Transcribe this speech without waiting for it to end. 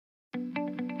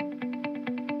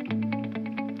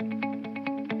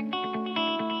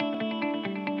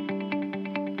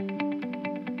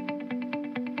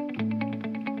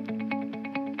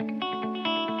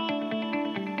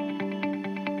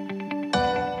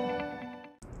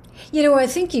I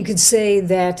think you could say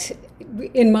that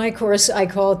in my course, I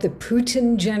call it the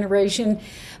Putin generation,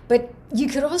 but you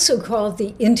could also call it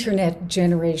the internet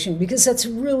generation because that's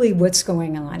really what's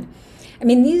going on. I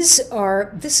mean, this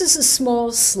is a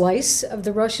small slice of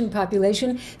the Russian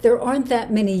population. There aren't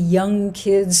that many young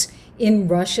kids in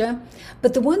Russia,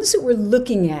 but the ones that we're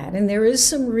looking at, and there is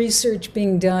some research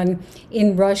being done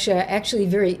in Russia, actually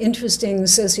very interesting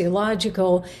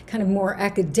sociological, kind of more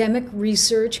academic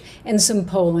research and some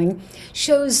polling,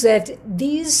 shows that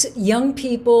these young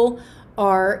people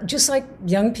are just like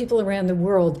young people around the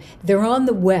world. They're on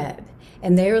the web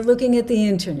and they are looking at the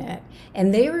internet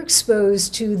and they are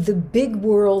exposed to the big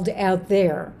world out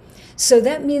there. So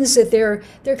that means that they're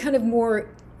kind of more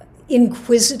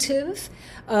inquisitive.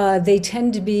 They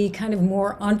tend to be kind of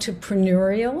more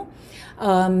entrepreneurial.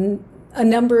 A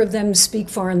number of them speak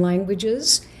foreign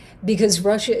languages because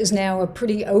Russia is now a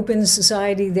pretty open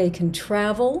society. They can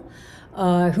travel.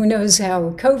 Who knows how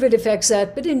COVID affects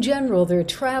that, but in general, they're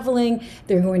traveling,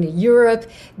 they're going to Europe,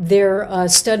 they're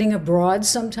studying abroad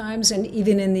sometimes, and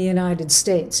even in the United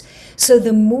States. So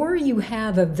the more you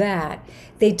have of that,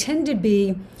 they tend to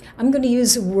be, I'm going to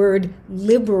use the word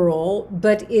liberal,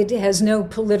 but it has no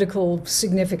political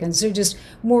significance. They're just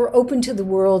more open to the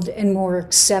world and more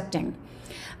accepting.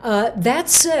 That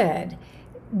said,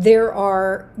 there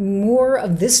are more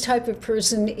of this type of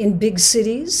person in big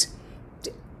cities,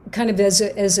 kind of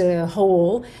as a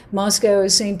whole, Moscow,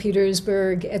 St.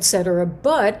 Petersburg, etc.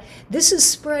 But this is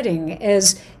spreading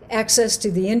as access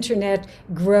to the internet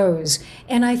grows.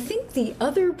 And I think the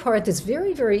other part that's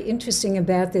very, very interesting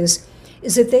about this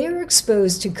is that they are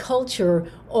exposed to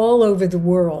culture all over the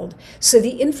world. So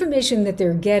the information that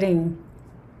they're getting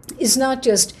is not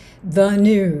just the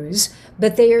news,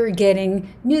 but they are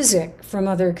getting music from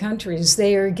other countries.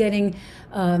 They are getting,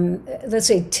 let's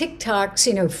say,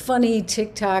 TikToks, funny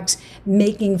TikToks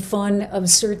making fun of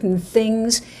certain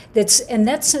things. And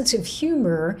that sense of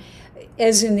humor,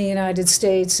 as in the United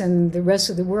States and the rest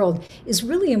of the world, is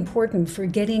really important for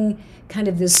getting kind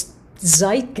of this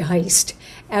zeitgeist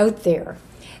out there.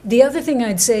 The other thing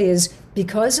I'd say is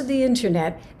because of the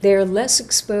internet, they're less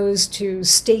exposed to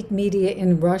state media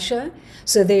in Russia,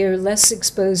 so they are less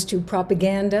exposed to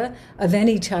propaganda of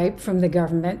any type from the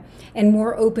government and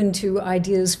more open to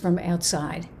ideas from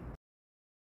outside.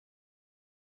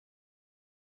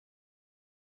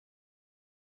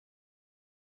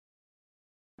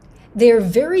 They are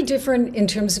very different in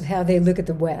terms of how they look at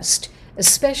the West,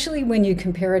 especially when you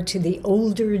compare it to the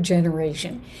older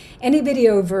generation. Anybody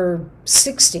over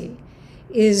 60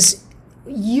 is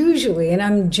usually, and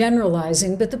I'm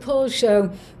generalizing, but the polls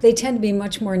show they tend to be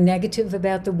much more negative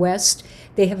about the West.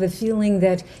 They have a feeling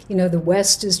that, the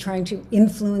West is trying to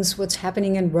influence what's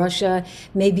happening in Russia,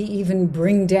 maybe even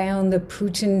bring down the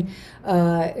Putin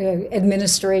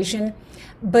administration.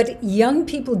 But young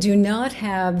people do not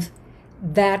have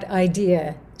that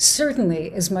idea,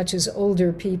 certainly as much as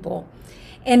older people.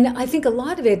 And I think a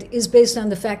lot of it is based on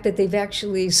the fact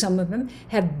that some of them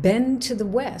have been to the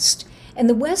West. And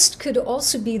the West could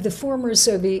also be the former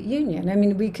Soviet Union. I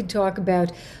mean, we could talk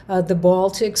about the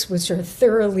Baltics, which are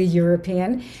thoroughly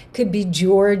European, could be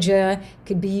Georgia,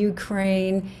 could be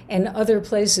Ukraine, and other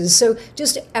places. So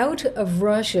just out of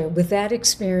Russia, with that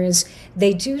experience,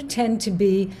 they do tend to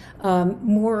be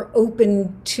more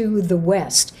open to the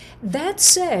West. That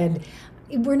said,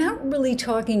 we're not really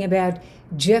talking about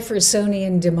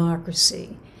Jeffersonian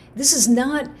democracy. This is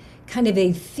not kind of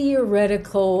a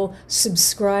theoretical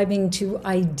subscribing to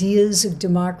ideas of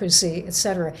democracy, et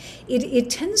cetera. It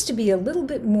tends to be a little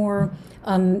bit more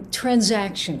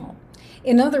transactional.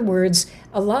 In other words,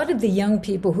 a lot of the young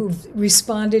people who've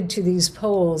responded to these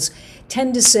polls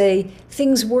tend to say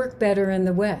things work better in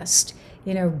the West.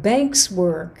 Banks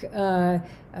work,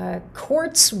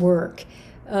 courts work,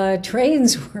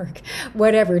 trains work,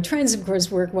 whatever. Trains, of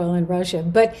course, work well in Russia.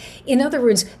 But in other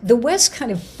words, the West kind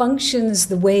of functions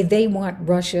the way they want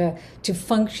Russia to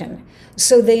function.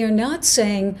 So they are not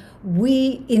saying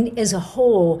as a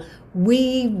whole,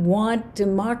 we want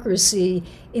democracy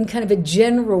in kind of a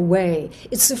general way.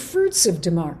 It's the fruits of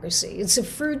democracy. It's the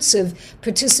fruits of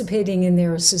participating in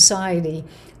their society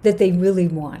that they really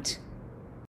want.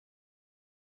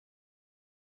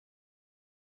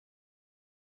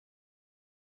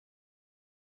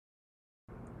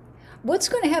 What's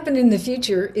going to happen in the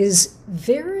future is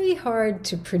very hard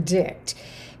to predict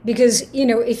because,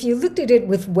 if you looked at it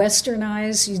with Western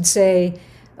eyes, you'd say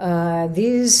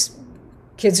these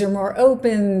kids are more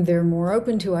open, they're more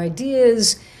open to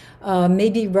ideas,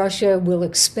 maybe Russia will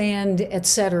expand,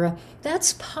 etc.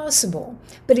 That's possible.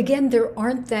 But again, there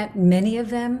aren't that many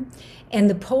of them. And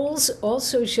the polls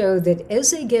also show that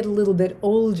as they get a little bit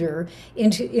older,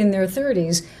 in their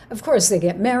 30s, of course, they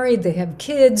get married, they have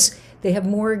kids, they have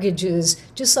mortgages,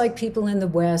 just like people in the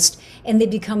West, and they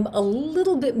become a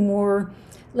little bit more,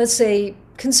 let's say,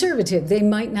 conservative. They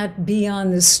might not be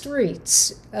on the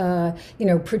streets,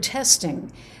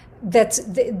 protesting.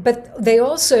 But they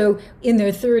also, in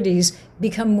their 30s,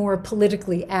 become more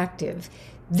politically active.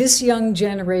 This young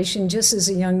generation, just as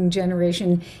a young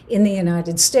generation in the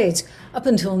United States, up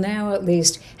until now at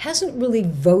least, hasn't really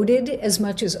voted as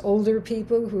much as older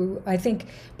people who I think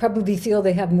probably feel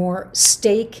they have more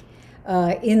stake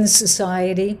in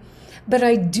society. But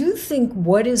I do think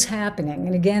what is happening,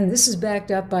 and again, this is backed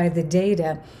up by the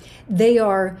data, they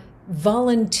are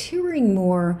volunteering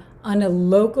more on a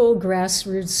local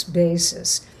grassroots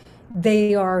basis.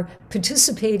 They are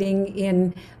participating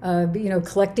in,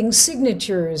 collecting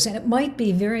signatures, and it might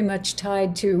be very much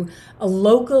tied to a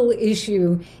local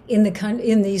issue in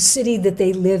the city that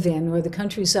they live in or the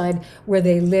countryside where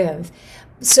they live.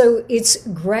 So it's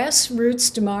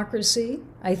grassroots democracy,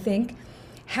 I think.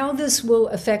 How this will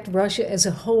affect Russia as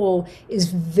a whole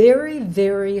is very,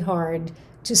 very hard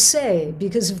to say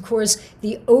because, of course,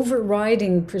 the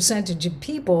overriding percentage of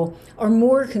people are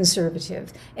more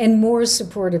conservative and more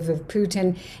supportive of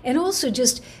Putin and also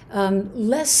just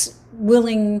less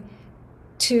willing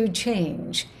to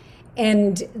change.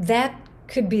 And that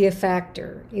could be a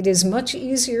factor. It is much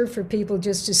easier for people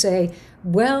just to say,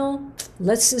 well,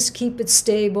 let's just keep it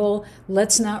stable,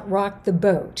 let's not rock the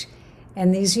boat.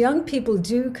 And these young people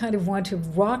do kind of want to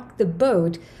rock the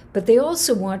boat, but they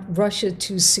also want Russia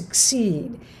to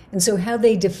succeed. And so how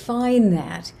they define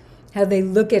that, how they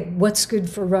look at what's good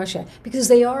for Russia, because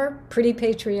they are pretty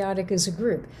patriotic as a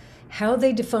group, how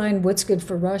they define what's good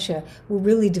for Russia will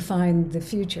really define the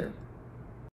future.